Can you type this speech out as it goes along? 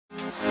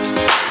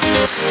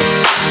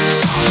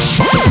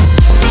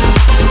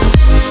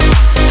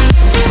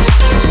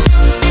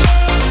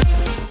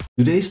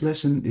Today's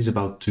lesson is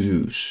about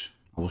to-dos.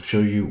 I will show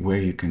you where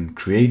you can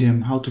create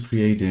them, how to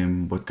create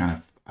them, what kind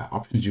of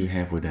options you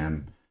have with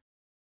them,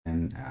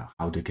 and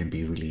how they can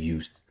be really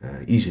used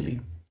easily.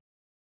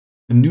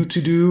 A new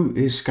to-do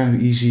is kind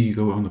of easy. You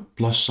go on the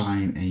plus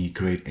sign and you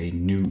create a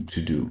new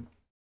to-do.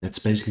 That's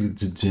basically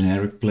the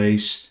generic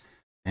place,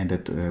 and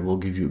that will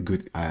give you a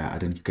good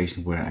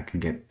identification where I can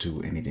get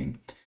to anything.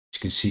 As you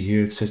can see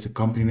here, it says the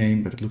company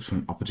name, but it looks for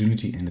an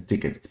opportunity and a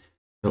ticket.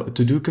 So a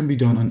to-do can be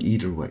done on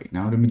either way.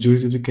 Now, the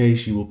majority of the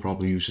case, you will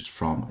probably use it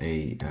from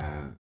a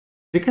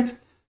ticket.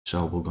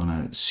 So we're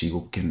gonna see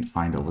what we can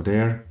find over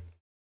there.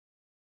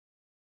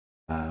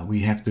 We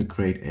have to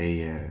create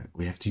a,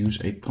 we have to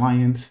use a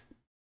client.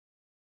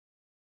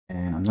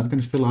 And I'm not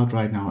going to fill out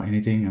right now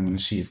anything. I'm going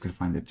to see if I can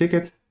find a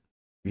ticket,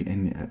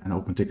 an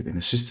open ticket in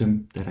a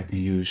system that I can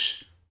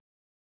use.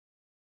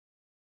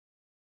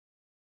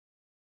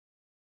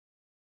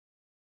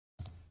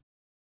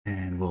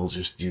 And we'll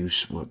just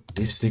use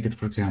this ticket,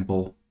 for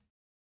example.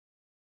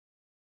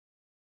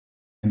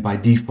 And by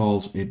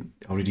default, it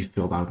already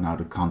filled out now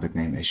the contact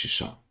name as you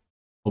saw.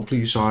 Hopefully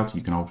you saw it.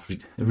 You can also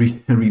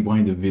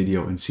rewind the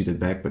video and see that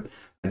back. But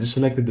I just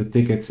selected the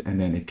ticket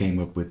and then it came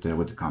up with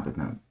the contact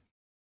name.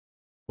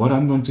 What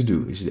I'm going to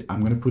do is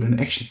I'm going to put an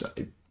action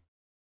type.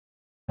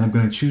 And I'm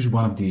going to choose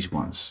one of these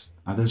ones.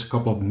 Now there's a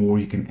couple of more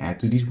you can add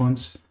to these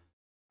ones.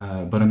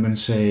 But I'm going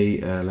to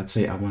say, let's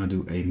say I want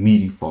to do a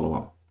meeting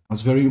follow-up.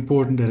 It's very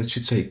important that it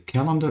should say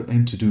calendar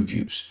and to-do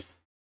views.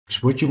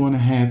 Because what you want to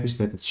have is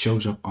that it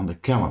shows up on the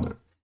calendar.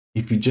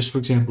 If you just, for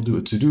example, do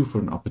a to-do for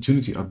an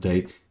opportunity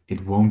update,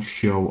 it won't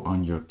show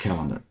on your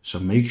calendar. So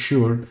make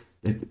sure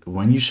that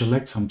when you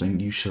select something,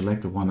 you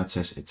select the one that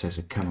says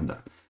a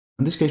calendar.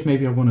 In this case,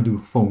 maybe I want to do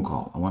a phone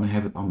call. I want to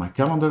have it on my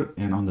calendar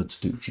and on the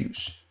to-do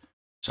views.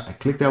 So I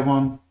click that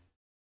one.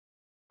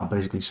 I'll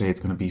basically say it's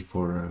going to be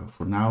for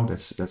now.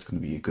 That's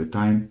going to be a good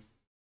time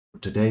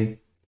for today.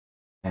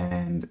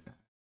 And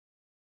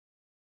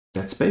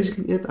that's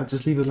basically it. I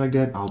just leave it like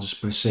that. I'll just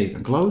press save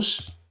and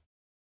close.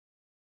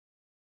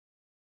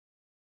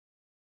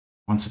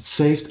 Once it's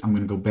saved, I'm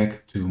going to go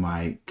back to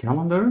my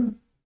calendar.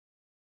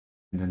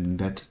 And then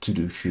that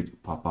to-do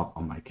should pop up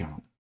on my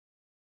calendar.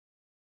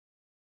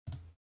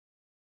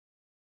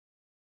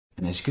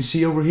 And as you can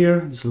see over here,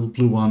 this little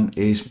blue one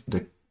is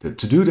the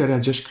to-do that I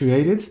just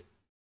created.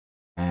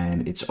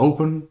 And it's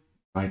open.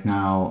 Right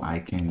now,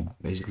 I can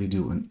basically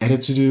do an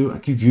edit to-do. I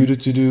can view the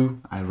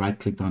to-do. I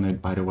right-clicked on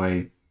it, by the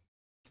way.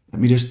 Let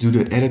me just do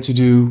the edit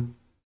to-do.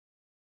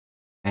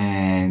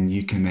 And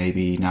you can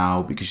maybe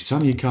now, because it's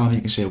on your calendar,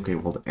 you can say, okay,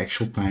 well, the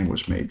actual time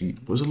was a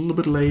little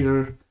bit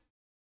later.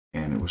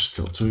 And it was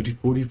still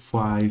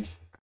 30:45.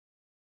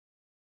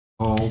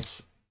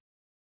 Alt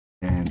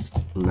and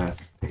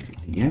left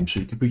 8 p.m.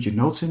 So you can put your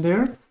notes in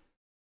there.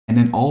 And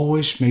then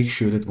always make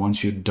sure that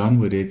once you're done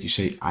with it, you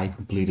say, I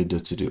completed the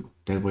to-do.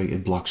 That way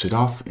it blocks it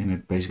off and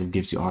it basically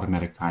gives the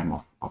automatic time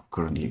of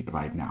currently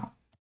right now.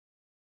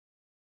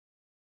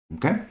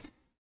 Okay,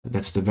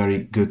 that's the very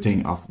good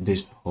thing of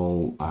this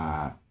whole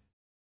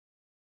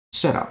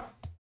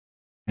setup.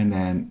 And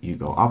then you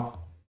go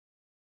up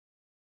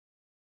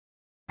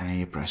and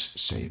you press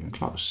save and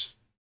close.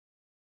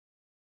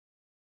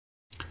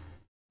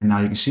 And now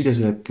you can see there's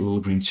that little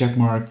green check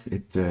mark.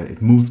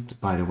 It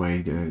moved, by the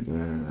way,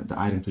 the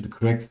item to the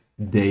correct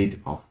date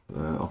of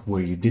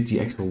where you did the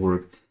actual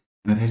work.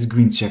 And it has a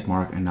green check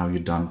mark and now you're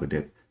done with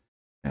it.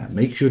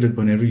 Make sure that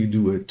whenever you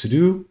do a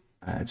to-do,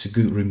 it's a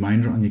good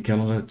reminder on your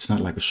calendar. It's not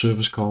like a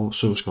service call.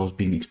 Service call is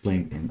being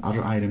explained in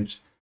other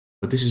items.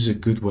 But this is a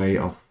good way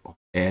of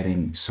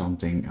adding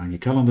something on your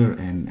calendar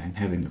and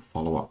having a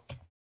follow-up.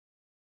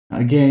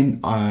 Again,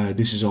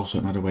 this is also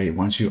another way.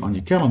 Once you're on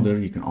your calendar,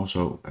 you can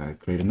also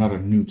create another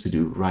new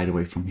to-do right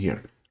away from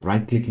here.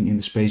 Right-clicking in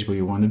the space where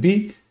you want to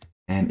be,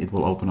 and it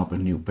will open up a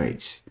new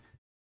page.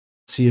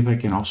 Let's see if I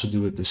can also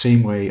do it the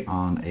same way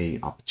on a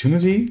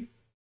opportunity.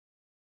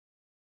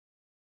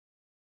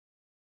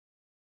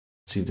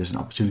 Let's see if there's an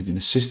opportunity in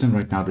the system.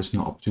 Right now, there's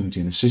no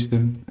opportunity in the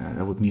system.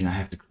 That would mean I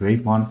have to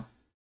create one,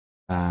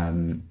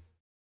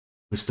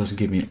 which doesn't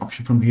give me an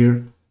option from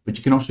here. But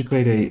you can also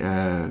create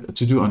a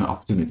to-do on an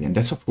opportunity. And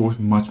that's, of course,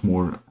 much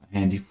more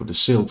handy for the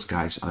sales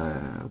guys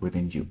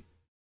within you.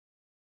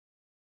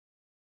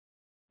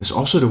 There's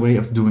also the way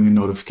of doing a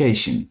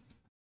notification.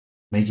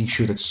 Making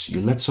sure that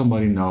you let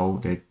somebody know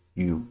that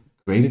you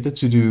created the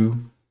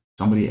to-do.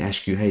 Somebody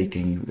asks you, hey,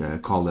 can you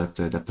call that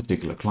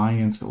particular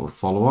client or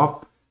follow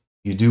up?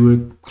 You do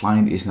it,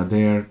 client is not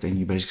there. Then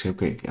you basically say,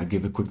 okay, I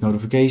give a quick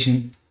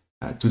notification.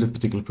 To the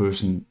particular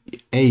person,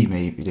 A,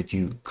 maybe that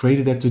you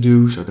created that to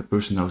do, so the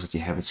person knows that you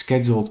have it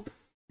scheduled,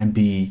 and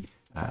B,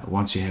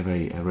 once you have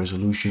a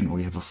resolution or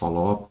you have a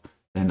follow-up,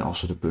 then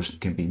also the person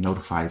can be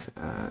notified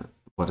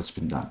what it's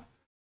been done.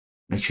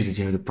 Make sure that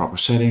you have the proper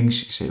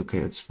settings. You say, okay,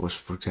 it was,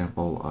 for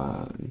example,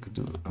 you could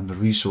do under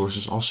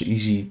resources, also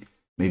easy.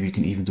 Maybe you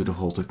can even do the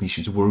whole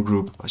technicians work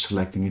group by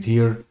selecting it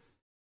here.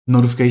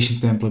 Notification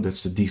template,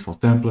 that's the default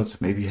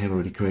template. Maybe you have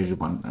already created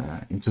one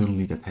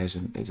internally that has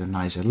a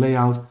nicer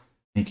layout.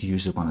 And you can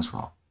use that one as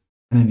well.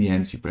 And in the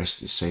end, you press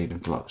the save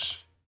and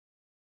close.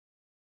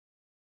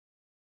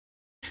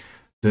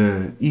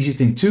 The easy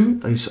thing too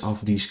is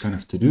of these kind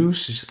of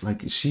to-dos is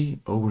like you see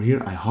over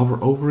here, I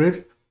hover over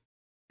it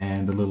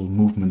and the little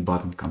movement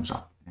button comes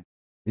up. And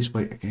this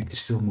way I can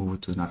still move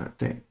it to another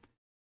day.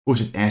 Of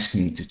course, it asks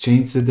me to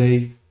change the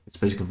day. It's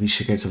basically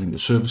rescheduling the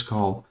service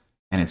call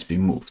and it's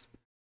been moved.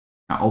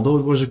 Now, although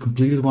it was a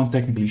completed one,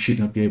 technically you should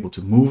not be able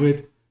to move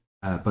it.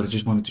 But I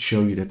just wanted to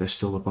show you that there's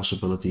still a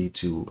possibility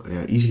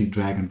to easily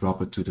drag and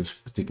drop it to this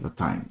particular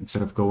time.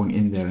 Instead of going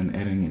in there and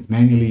adding it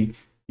manually,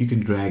 you can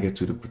drag it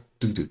to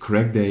the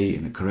correct day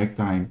and the correct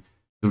time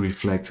to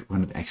reflect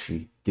when it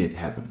actually did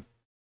happen.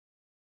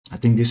 I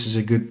think this is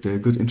a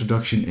good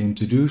introduction in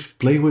to-dos.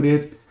 Play with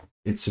it.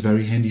 It's a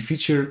very handy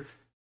feature.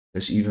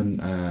 There's even,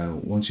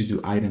 once you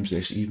do items,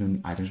 there's even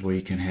items where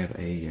you can have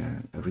a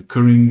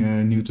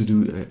recurring new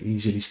to-do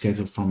easily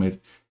scheduled from it.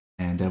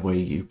 And that way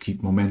you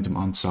keep momentum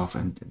on stuff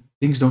and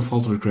things don't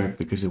fall through the crack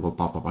because it will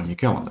pop up on your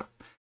calendar.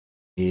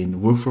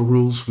 In workflow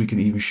rules, we can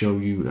even show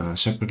you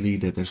separately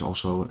that there's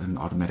also an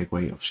automatic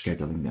way of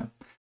scheduling them.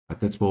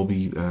 But that will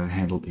be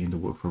handled in the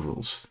workflow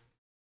rules.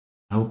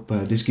 I hope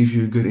this gives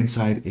you a good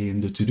insight in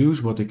the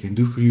to-dos, what they can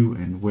do for you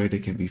and where they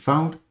can be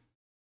found.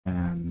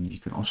 You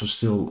can also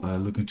still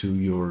look into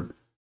your,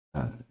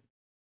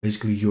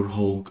 basically your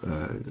whole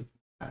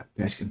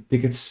task and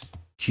tickets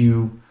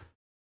queue.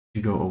 If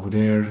you go over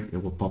there,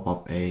 it will pop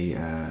up a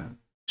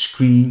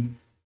screen,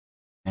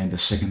 and the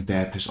second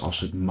tab has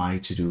also my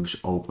to-dos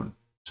open.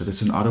 So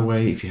that's another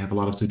way. If you have a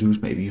lot of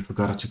to-dos, maybe you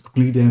forgot to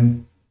complete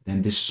them,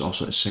 then this is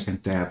also a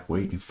second tab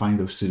where you can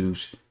find those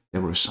to-dos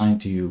that were assigned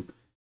to you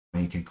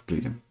and you can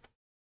complete them.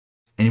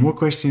 Any more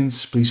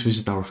questions, please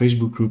visit our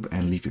Facebook group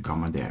and leave a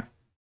comment there.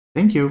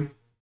 Thank you.